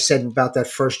made. Like I said about that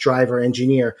first driver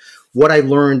engineer, what I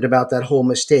learned about that whole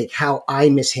mistake, how I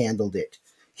mishandled it.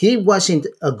 He wasn't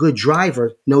a good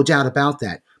driver, no doubt about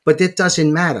that. But it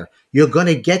doesn't matter. You're going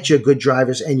to get your good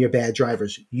drivers and your bad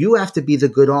drivers. You have to be the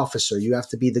good officer. You have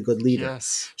to be the good leader.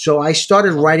 Yes. So I I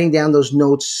started love it. writing down those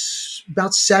notes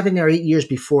about 7 or 8 years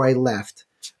before I left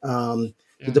the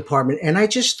Yeah. department. And I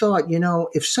just thought,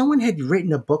 if someone had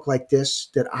written a book like this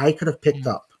that I could have picked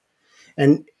Mm. up,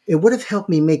 and it would have helped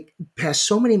me make past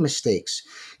so many mistakes.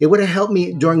 It would have helped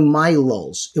me Mm. during my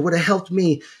lulls. It would have helped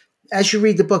me. As you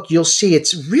read the book, you'll see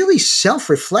it's really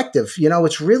self-reflective.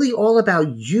 It's really all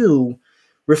about you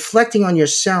reflecting on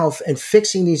yourself and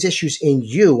fixing these issues in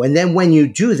you. And then when you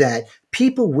do that,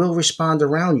 people will respond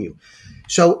around you.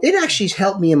 So it actually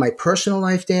helped me in my personal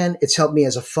life, Dan. It's helped me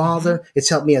as a Mm-hmm. father. It's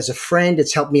helped me as a friend.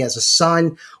 It's helped me as a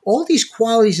son. All these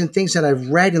qualities and things that I've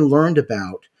read and learned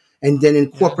about and then Yeah.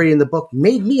 incorporated in the book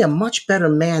made me a much better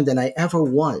man than I ever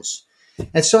was.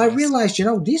 And so I Yes.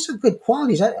 realized, these are good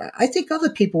qualities. I think other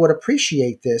people would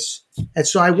appreciate this. And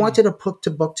so I Mm. wanted to put the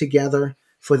book together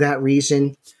for that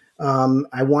reason.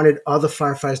 I wanted other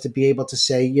firefighters to be able to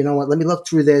say, you know what, let me look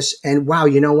through this. And wow,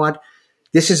 you know what?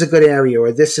 This is a good area,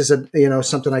 or this is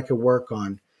something I could work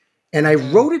on. And I Yeah.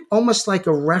 wrote it almost like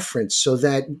a reference so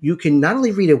that you can not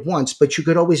only read it once, but you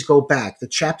could always go back. The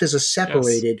chapters are Yes.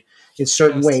 separated in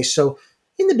certain Yes. ways. So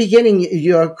in the beginning,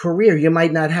 your career, you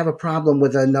might not have a problem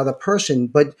with another person,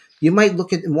 but you might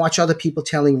look at and watch other people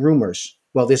telling rumors.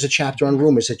 Well, there's a chapter on Hmm.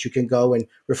 rumors that you can go and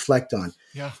reflect on.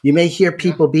 Yeah. You may hear Yeah.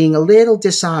 people being a little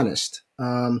dishonest.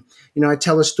 I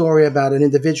tell a story about an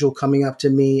individual coming up to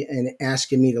me and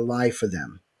asking me to lie for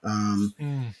them.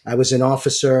 Mm. I was an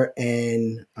officer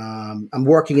and I'm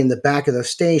working in the back of the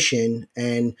station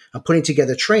and I'm putting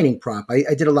together training prop.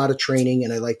 I did a lot of training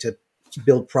and I like to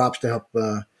build props to help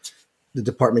the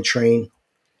department train.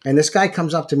 And this guy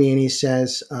comes up to me and he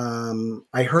says,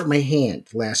 I hurt my hand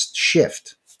last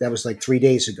shift. That was like 3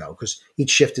 days ago because each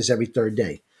shift is every third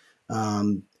day.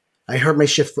 Um, I hurt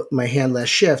my hand last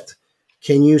shift.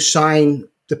 Can you sign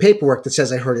the paperwork that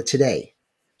says I hurt it today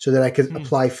so that I could Mm.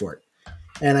 apply for it?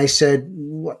 And I said,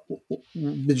 what,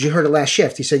 did you hurt it last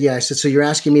shift? He said, yeah. I said, so you're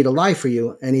asking me to lie for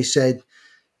you? And he said,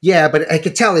 yeah, but I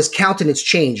could tell his countenance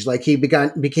changed. Like he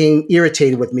became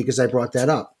irritated with me because I brought that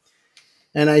up.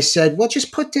 And I said, well,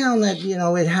 just put down that,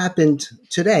 it happened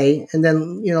today and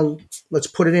then, let's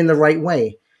put it in the right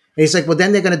way. And he's like, well,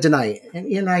 then they're going to deny it.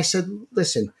 And, I said,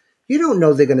 listen, you don't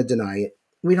know they're going to deny it.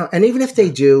 we don't. And even if they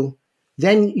do,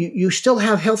 then you still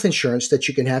have health insurance that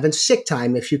you can have and sick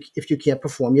time if you can't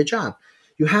perform your job.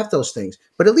 You have those things,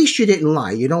 but at least you didn't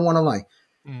lie. You don't want to lie.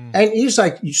 Mm. And he's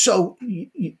like, so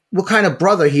what kind of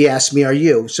brother, he asked me, are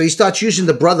you? So he starts using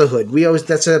the brotherhood. We always,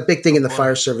 that's a big thing Oh in the boy.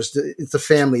 fire service. It's the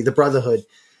family, the brotherhood.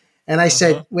 And I Uh-huh.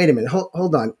 said, wait a minute,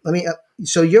 hold on. Let me,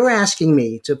 so you're asking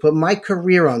me to put my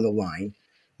career on the line,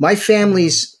 my Mm.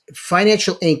 family's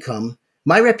financial income,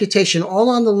 my reputation all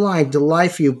on the line to lie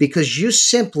for you because you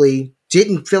simply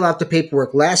didn't fill out the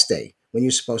paperwork last day when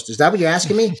you're supposed to. Is that what you're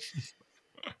asking me?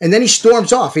 And then he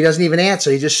storms off. He doesn't even answer.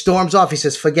 He just storms off. He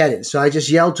says, forget it. So I just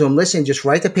yelled to him, listen, just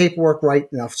write the paperwork right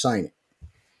and I'll sign it.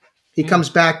 He Mm. comes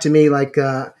back to me like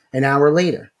an hour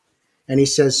later and he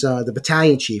says, the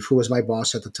battalion chief, who was my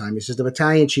boss at the time, he says, the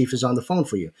battalion chief is on the phone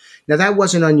for you. Now, that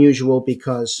wasn't unusual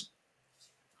because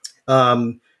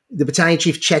the battalion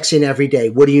chief checks in every day.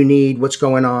 What do you need? What's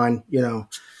going on?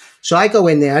 So I go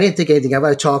in there. I didn't think anything of it.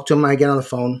 I talk to him. I get on the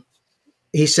phone.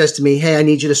 He says to me, hey, I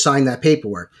need you to sign that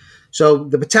paperwork. So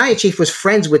the battalion chief was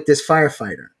friends with this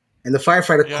firefighter. And the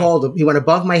firefighter Yeah. called him. He went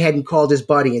above my head and called his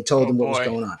buddy and told Oh him what was boy.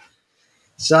 going on.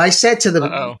 So I said to the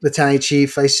Uh-oh. battalion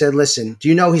chief, I said, listen, do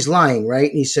you know he's lying, right?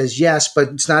 And he says, yes, but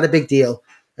it's not a big deal.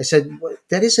 I said, well,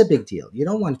 that is a big deal. You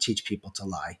don't want to teach people to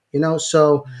lie,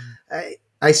 So Mm.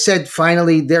 I said,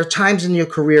 finally, there are times in your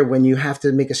career when you have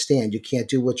to make a stand. You can't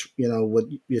do what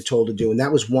you're told to do. And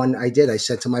that was one I did. I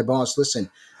said to my boss, listen,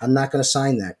 I'm not going to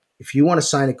sign that. If you want to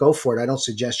sign it, go for it. I don't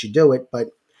suggest you do it,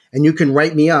 and you can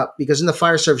write me up because in the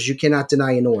fire service, you cannot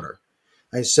deny an order.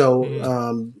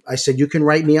 Mm. I said, you can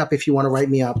write me up if you want to write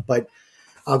me up, but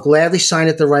I'll gladly sign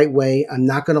it the right way. I'm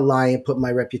not going to lie and put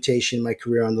my reputation, my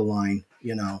career on the line.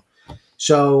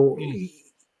 So Mm.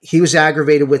 he was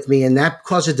aggravated with me, and that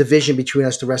caused a division between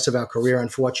us the rest of our career,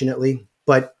 unfortunately.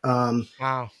 But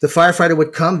Wow. the firefighter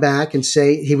would come back and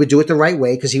say he would do it the right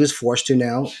way because he was forced to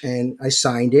now, and I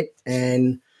signed it.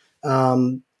 And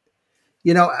um,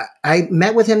 I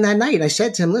met with him that night. And I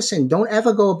said to him, listen, don't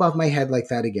ever go above my head like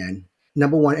that again.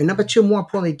 Number one. And number Mm. two, more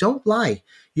importantly, don't lie.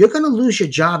 You're going to lose your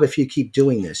job if you keep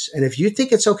doing this. And if you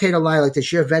think it's okay to lie like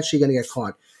this, you're eventually going to get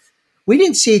caught. We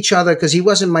didn't see each other because he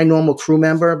wasn't my normal crew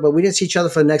member, but we didn't see each other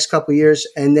for the next couple of years.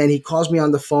 And then he calls me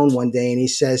on the phone one day and he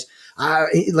says,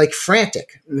 like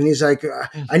frantic. And he's like,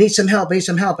 Mm. I need some help. I need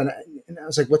some help. And I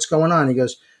was like, what's going on? He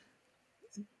goes,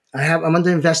 I'm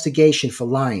under investigation for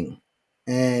lying,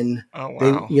 and Oh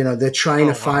wow. they're trying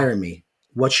to Oh wow. fire me.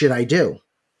 What should I do?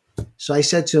 So I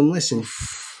said to him, listen,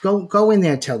 Oof. go in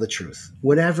there and tell the truth,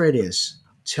 whatever it is.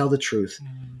 Tell the truth. Mm.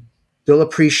 They'll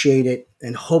appreciate it,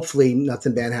 and hopefully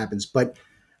nothing bad happens. But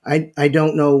I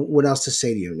don't know what else to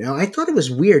say to you. Now I thought it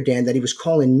was weird, Dan, that he was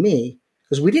calling me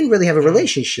because we didn't really have a Yeah.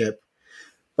 relationship.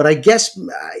 But I guess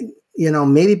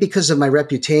maybe because of my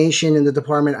reputation in the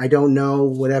department, I don't know,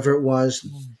 whatever it was,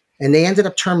 Mm. and they ended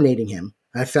up terminating him.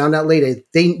 I found out later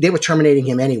they were terminating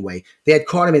him anyway. They had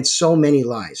caught him in so many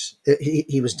lies.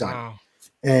 He was done. Wow.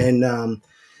 And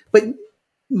but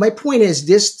my point is,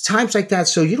 there's times like that.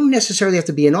 So you don't necessarily have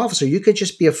to be an officer. You could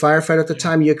just be a firefighter at the Yeah.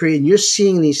 time you're creating. You're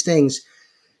seeing these things.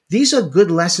 These are good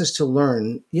lessons to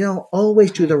learn. Always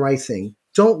do Mm. the right thing.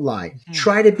 Don't lie. Mhm.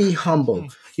 Try to be humble.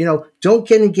 Mhm. Don't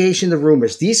get engaged in the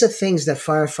rumors. These are things that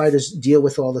firefighters deal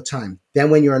with all the time. Then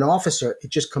when you're an officer, it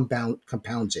just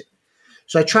compounds it.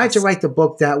 So I tried to Yes. write the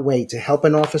book that way to help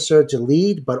an officer to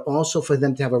lead, but also for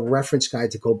them to have a reference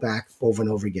guide to go back over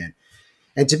and over again.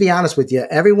 And to be honest with you,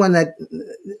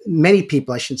 many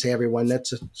people, I shouldn't say everyone,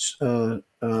 that's a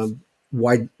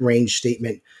wide range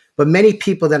statement, but many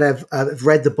people that have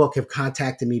read the book have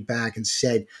contacted me back and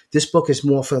said, this book is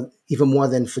even more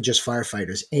than for just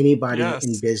firefighters. Anybody in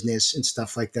Yes. business and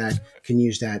stuff like that can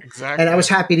use that. And I was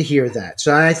Exactly. happy to hear that.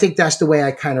 So I think that's the way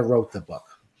I kind of wrote the book.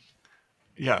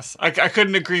 Yes, I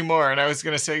couldn't agree more, and I was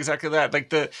going to say exactly that. Like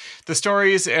the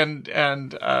stories and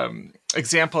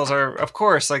examples are, of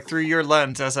course, like through your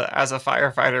lens as a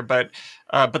firefighter, but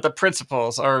the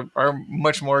principles are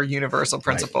much more universal Right.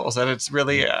 principles, and it's Yeah.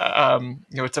 really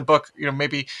it's a book.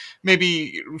 Maybe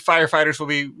firefighters will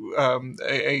be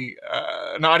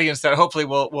an audience that hopefully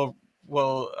will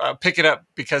pick it up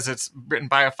because it's written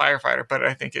by a firefighter, but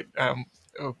I think it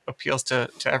appeals to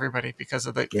everybody because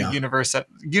of the Yeah.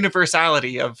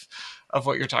 universality of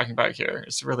what you're talking about here.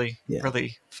 It's really Yeah.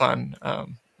 really fun.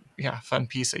 Yeah, fun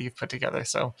piece that you've put together.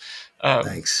 So I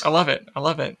Thanks. love it. I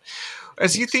love it.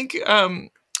 As you Thanks. think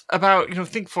about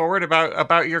think forward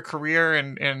about your career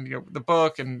and the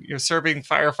book and serving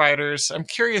firefighters, I'm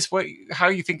curious how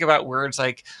you think about words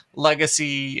like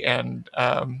legacy and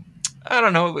I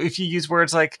don't know if you use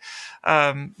words like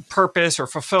purpose or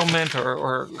fulfillment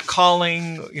or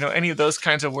calling, any of those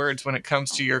kinds of words when it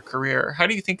comes to your career. How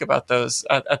do you think about those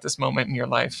at this moment in your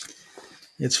life?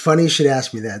 It's funny you should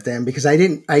ask me that, Dan, because I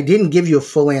didn't give you a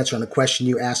full answer on the question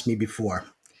you asked me before.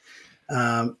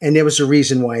 And there was a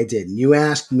reason why I didn't. You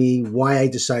asked me why I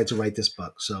decided to write this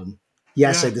book. So,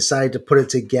 yes, I Yeah. decided to put it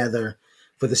together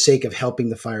for the sake of helping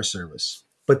the fire service.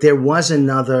 But there was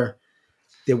another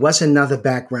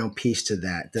background piece to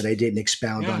that I didn't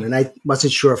expound on, Yeah. and I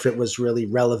wasn't sure if it was really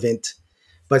relevant.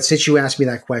 But since you asked me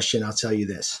that question, I'll tell you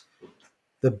this: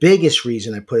 the biggest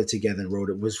reason I put it together and wrote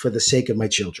it was for the sake of my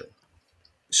children.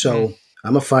 Mm. So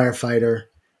I'm a firefighter.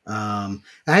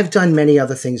 I've done many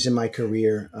other things in my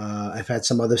career. I've had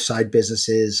some other side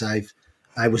businesses.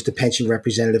 I was the pension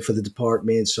representative for the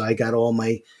department, so I got all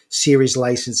my series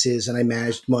licenses and I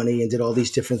managed money and did all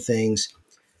these different things.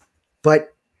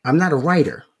 But I'm not a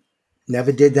writer.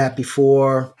 Never did that Mm.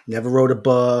 before. Never wrote a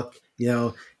book.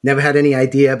 Never had any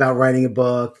idea about writing a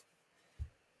book.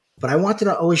 But I wanted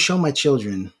to always show my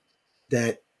children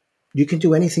that you can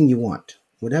do anything you want.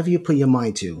 Whatever you put your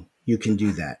mind to, you can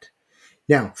do that.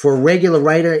 Now, for a regular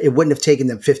writer, it wouldn't have taken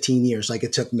them 15 years like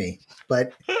it took me.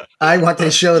 But I wanted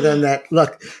to show them that,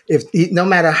 look, if no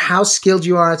matter how skilled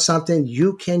you are at something,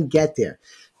 you can get there.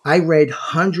 I read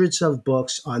hundreds of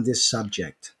books on this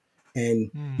subject.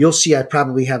 And Mm. you'll see I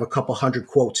probably have a couple hundred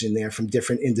quotes in there from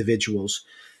different individuals.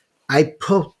 I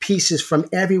put pieces from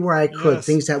everywhere I could, Yes.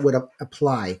 things that would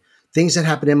apply, things that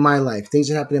happened in my life, things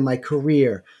that happened in my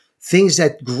career, things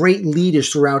that great leaders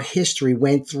throughout history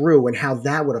went through and how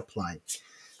that would apply.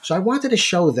 So I wanted to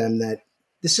show them that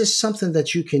this is something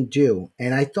that you can do.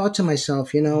 And I thought to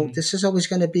myself, Mm. this is always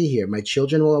going to be here. My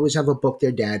children will always have a book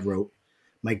their dad wrote.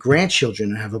 My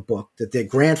grandchildren have a book that their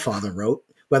grandfather wrote,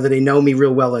 whether they know me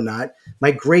real well or not. My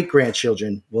great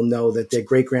grandchildren will know that their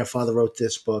great grandfather wrote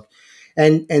this book.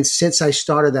 And since I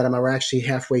started that, I'm actually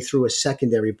halfway through a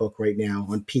secondary book right now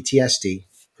on PTSD,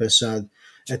 because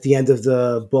at the end of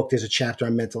the book, there's a chapter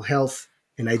on mental health,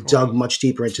 and I dug Cool. much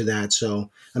deeper into that. So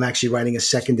I'm actually writing a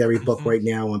secondary book Hmm. right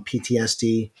now on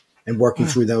PTSD and working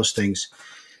Mm. through those things.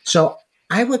 So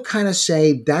I would kind of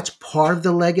say that's part of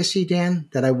the legacy, Dan,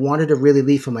 that I wanted to really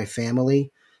leave for my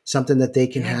family, something that they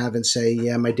can Yeah. have and say,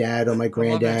 yeah, my dad or my I love it.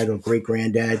 granddad or great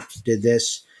granddad did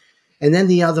this. And then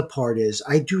the other part is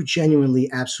I do genuinely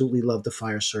absolutely love the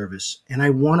fire service and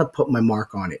I want to put my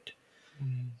mark on it.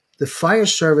 Mm. The fire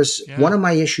service, one Yeah. of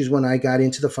my issues when I got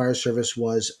into the fire service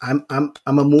was I'm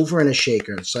a mover and a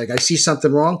shaker. It's like I see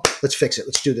something wrong, let's fix it.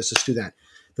 Let's do this, let's do that.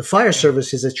 The fire Yeah.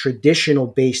 service is a traditional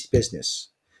based business.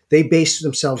 They base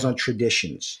themselves Yeah. on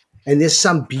traditions. And there's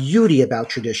some beauty about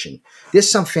tradition. There's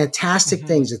some fantastic Hmm.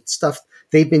 things that stuff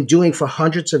they've been doing for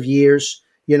hundreds of years,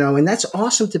 and that's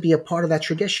awesome to be a part of that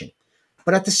tradition.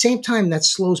 But at the same time, that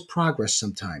slows progress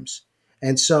sometimes.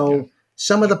 And Yeah. so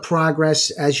some of Yeah. the progress,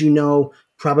 as you know,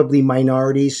 probably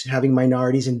having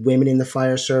minorities and women in the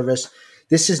fire service,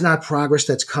 this is not progress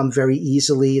that's come very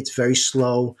easily. It's very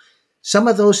slow. Some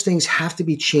of those things have to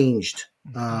be changed,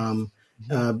 Hmm. um,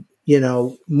 Hmm.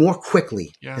 more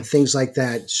quickly Yeah. and things like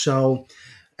that. So,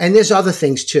 and there's other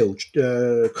things too,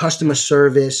 customer Yeah.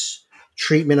 service,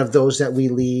 treatment of those that we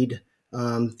lead.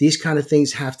 These kind of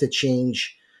things have to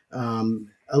change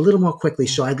a little more quickly. Mm.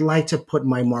 So I'd like to put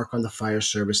my mark on the fire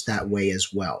service that way as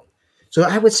well. So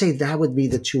I would say that would be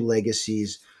the two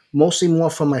legacies, mostly more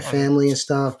for my Love it. family and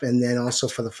stuff, and then also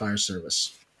for the fire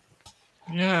service.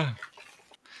 Yeah.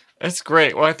 That's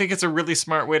great. Well, I think it's a really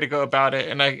smart way to go about it,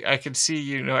 and I could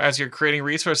see, as you're creating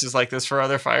resources like this for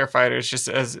other firefighters, just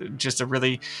as just a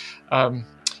really, um,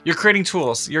 you're creating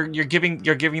tools. You're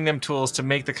giving them tools to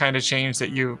make the kind of change that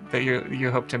you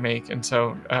hope to make, and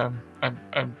so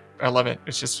I love it.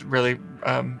 It's just really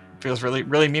feels really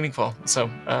really meaningful.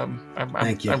 So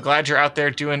Thank you. I'm glad you're out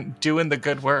there doing the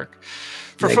good work.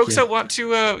 For Thank folks you. that want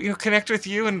to connect with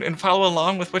you and follow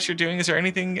along with what you're doing, is there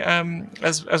anything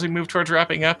as we move towards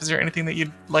wrapping up? Is there anything that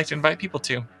you'd like to invite people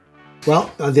to?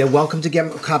 Well, they're welcome to get a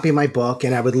copy of my book,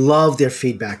 and I would love their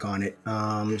feedback on it.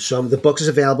 So the book is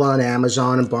available on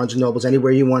Amazon and Barnes and Nobles,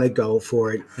 anywhere you want to go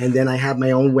for it. And then I have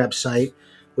my own website,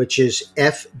 which is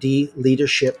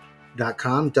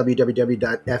fdleadership.com,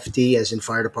 www.fd as in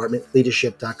fire department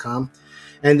leadership.com.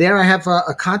 And there I have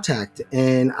a contact,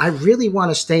 and I really want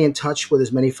to stay in touch with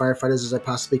as many firefighters as I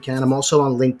possibly can. I'm also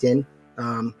on LinkedIn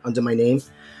under my name.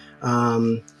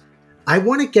 Um, I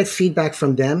want to get feedback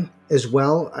from them as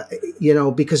well,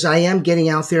 because I am getting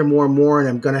out there more and more, and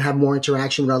I'm going to have more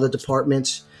interaction with other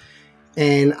departments.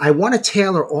 And I want to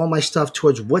tailor all my stuff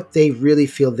towards what they really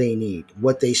feel they need,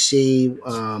 what they see,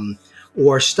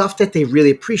 or stuff that they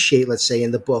really appreciate, let's say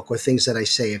in the book, or things that I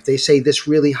say. If they say this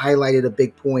really highlighted a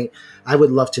big point, I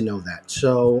would love to know that.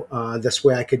 So that's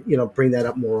where I could, bring that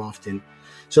up more often.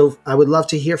 So I would love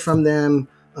to hear from them.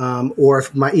 Or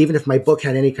even if my book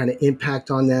had any kind of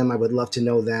impact on them, I would love to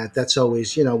know that. That's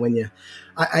always, when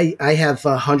I have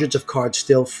hundreds of cards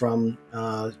still from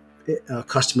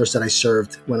customers that I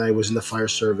served when I was in the fire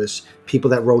service, people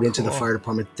that wrote into the Cool. fire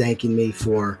department thanking me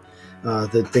for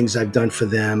the things I've done for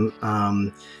them.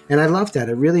 And I love that.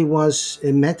 It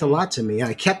meant a lot to me.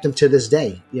 I kept them to this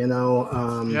day,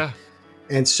 Yeah.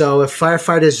 And so if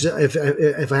firefighters,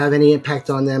 if I have any impact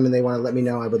on them and they want to let me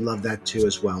know, I would love that too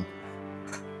as well.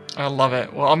 I love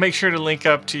it. Well, I'll make sure to link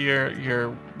up to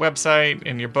your website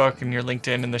and your book and your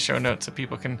LinkedIn in the show notes so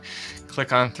people can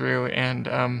click on through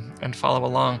and follow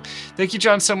along. Thank you,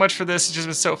 John, so much for this. It's just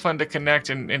been so fun to connect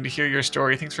and to hear your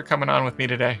story. Thanks for coming on with me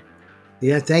today.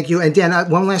 Yeah, thank you. And Dan,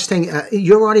 one last thing,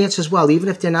 your audience as well, even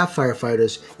if they're not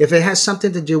firefighters, if it has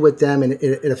something to do with them and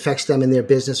it affects them in their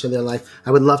business or their life,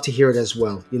 I would love to hear it as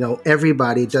well.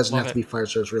 Everybody doesn't have to be fire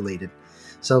service related.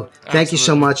 So thank you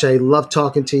so much. I love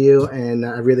talking to you, and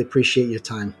I really appreciate your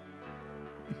time.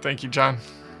 Thank you, John.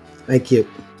 Thank you.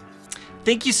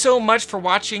 Thank you so much for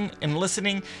watching and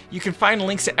listening. You can find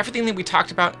links to everything that we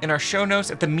talked about in our show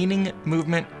notes at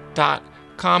themeaningmovement.com.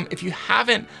 If you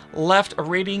haven't left a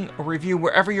rating or review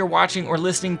wherever you're watching or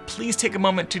listening, please take a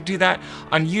moment to do that.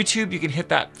 On YouTube, you can hit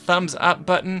that thumbs up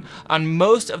button. On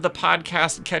most of the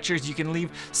podcast catchers, you can leave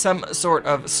some sort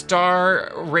of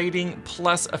star rating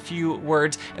plus a few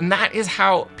words. And that is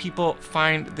how people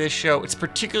find this show. It's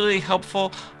particularly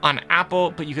helpful on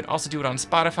Apple, but you can also do it on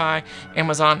Spotify,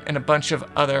 Amazon, and a bunch of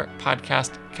other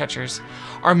podcast catchers.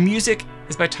 Our music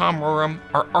is by Tom Roram.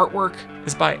 Our artwork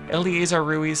is by Eleazar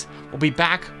Ruiz. We'll be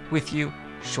back with you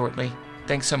shortly.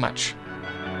 Thanks so much.